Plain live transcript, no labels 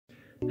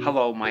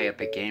Hello my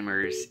epic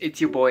gamers, it's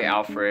your boy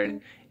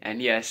Alfred,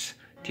 and yes,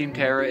 Team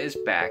Terra is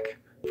back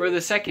for the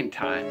second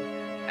time,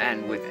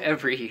 and with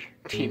every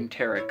Team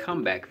Terra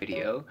comeback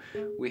video,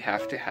 we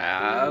have to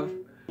have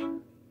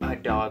a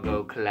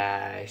Doggo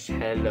Class.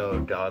 Hello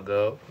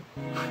Doggo.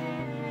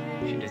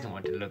 She doesn't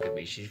want to look at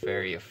me, she's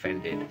very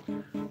offended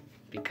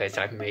because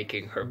I'm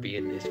making her be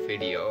in this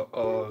video.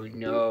 Oh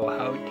no,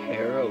 how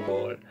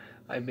terrible.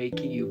 I'm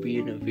making you be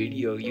in a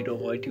video you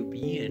don't want to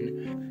be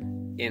in.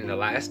 In the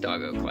last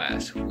Doggo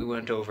class, we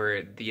went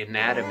over the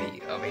anatomy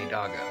of a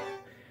doggo.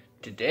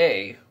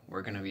 Today,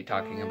 we're going to be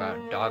talking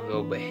about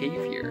doggo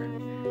behavior.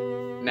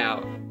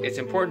 Now, it's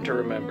important to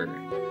remember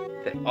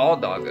that all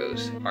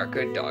doggos are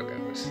good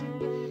doggos.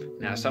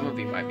 Now, some of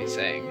you might be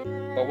saying,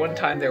 but one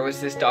time there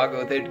was this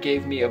doggo that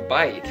gave me a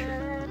bite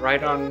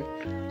right on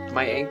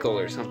my ankle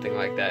or something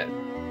like that.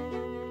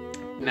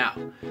 Now,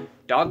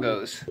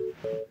 doggos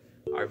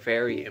are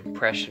very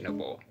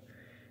impressionable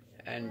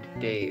and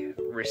they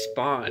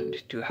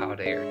respond to how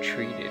they are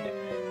treated.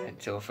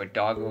 And so if a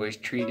doggo is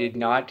treated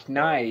not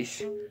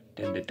nice,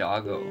 then the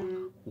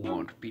doggo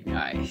won't be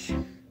nice.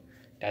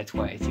 That's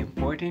why it's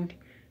important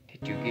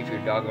that you give your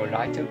doggo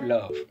lots of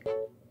love.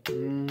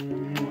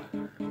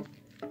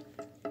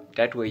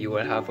 That way you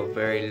will have a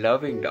very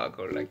loving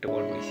doggo like the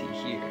one we see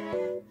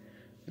here.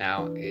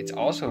 Now, it's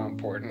also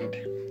important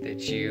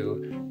that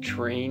you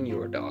train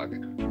your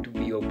dog to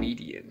be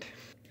obedient.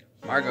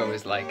 Margot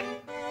is like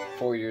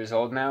 4 years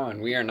old now, and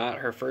we are not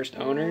her first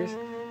owners.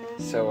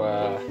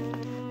 So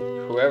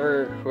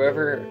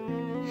whoever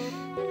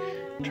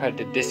tried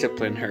to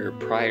discipline her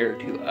prior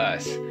to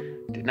us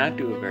did not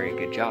do a very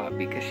good job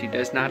because she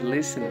does not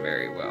listen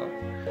very well.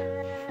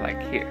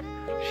 Like here,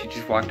 she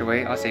just walked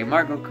away. I'll say,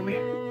 Margot, come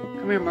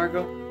here,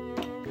 Margot.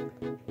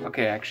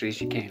 Okay, actually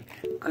she came.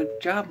 Good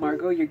job,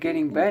 Margot, you're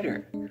getting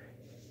better.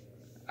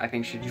 I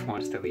think she just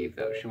wants to leave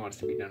though. She wants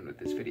to be done with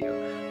this video.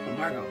 But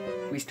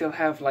Margot, we still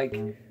have like,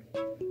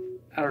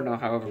 I don't know,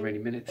 however many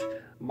minutes.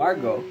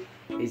 Margot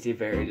is a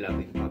very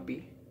loving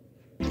puppy.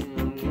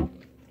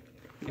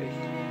 Yes,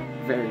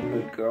 very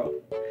good girl.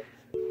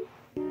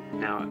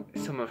 Now,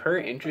 some of her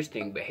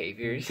interesting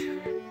behaviors,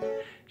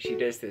 she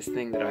does this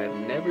thing that I've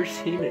never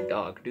seen a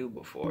dog do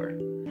before.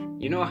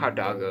 You know how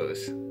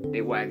doggos,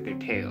 they wag their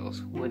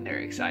tails when they're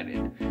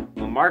excited.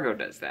 Well, Margot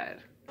does that.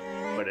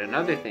 But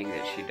another thing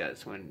that she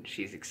does when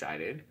she's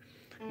excited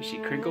is she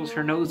crinkles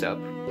her nose up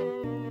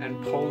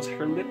and pulls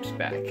her lips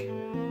back.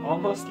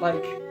 Almost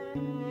like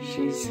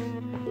she's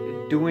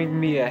doing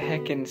me a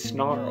heckin'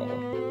 snarl.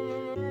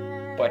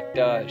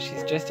 But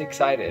she's just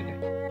excited.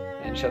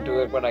 And she'll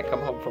do it when I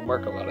come home from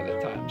work a lot of the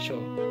time.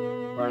 She'll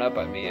run up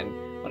on me. And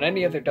on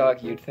any other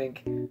dog, you'd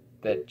think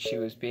that she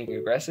was being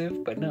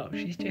aggressive. But no,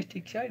 she's just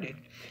excited.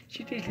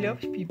 She just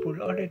loves people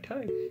all the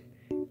time.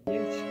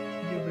 Yes,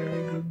 she's a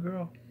very good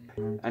girl.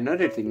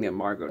 Another thing that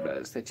Margot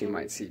does that you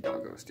might see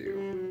doggos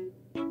do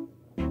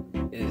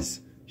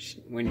is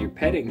when you're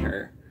petting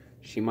her,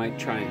 she might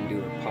try and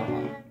do a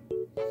paw,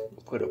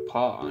 put a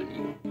paw on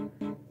you.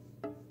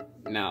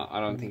 Now, I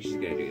don't think she's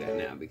going to do that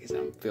now because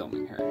I'm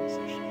filming her,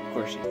 so of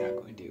course she's not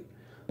going to.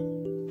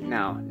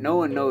 Now, no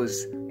one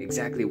knows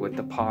exactly what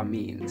the paw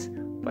means,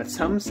 but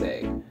some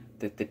say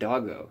that the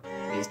doggo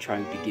is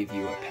trying to give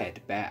you a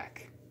pet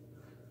back.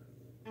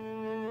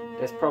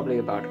 That's probably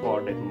about all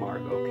that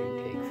Margot can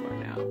take for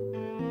now.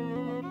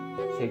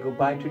 Say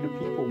goodbye to the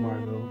people,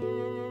 Margot.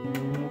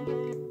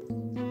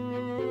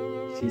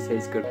 She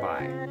says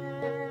goodbye,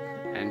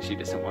 and she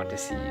doesn't want to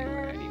see you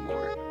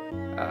anymore.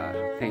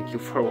 Thank you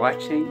for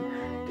watching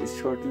this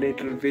short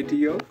little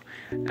video,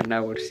 and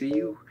I will see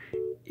you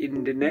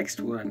in the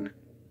next one.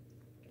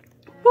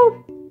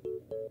 Boop.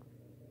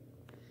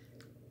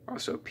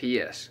 Also,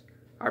 P.S.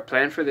 Our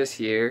plan for this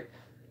year,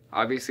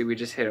 obviously we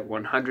just hit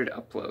 100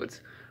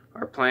 uploads.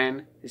 Our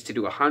plan is to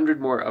do 100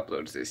 more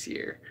uploads this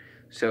year.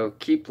 So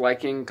keep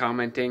liking,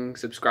 commenting,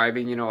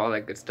 subscribing, you know, all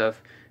that good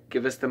stuff.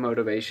 Give us the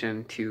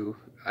motivation to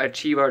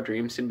achieve our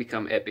dreams and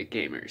become epic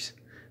gamers.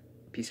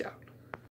 Peace out.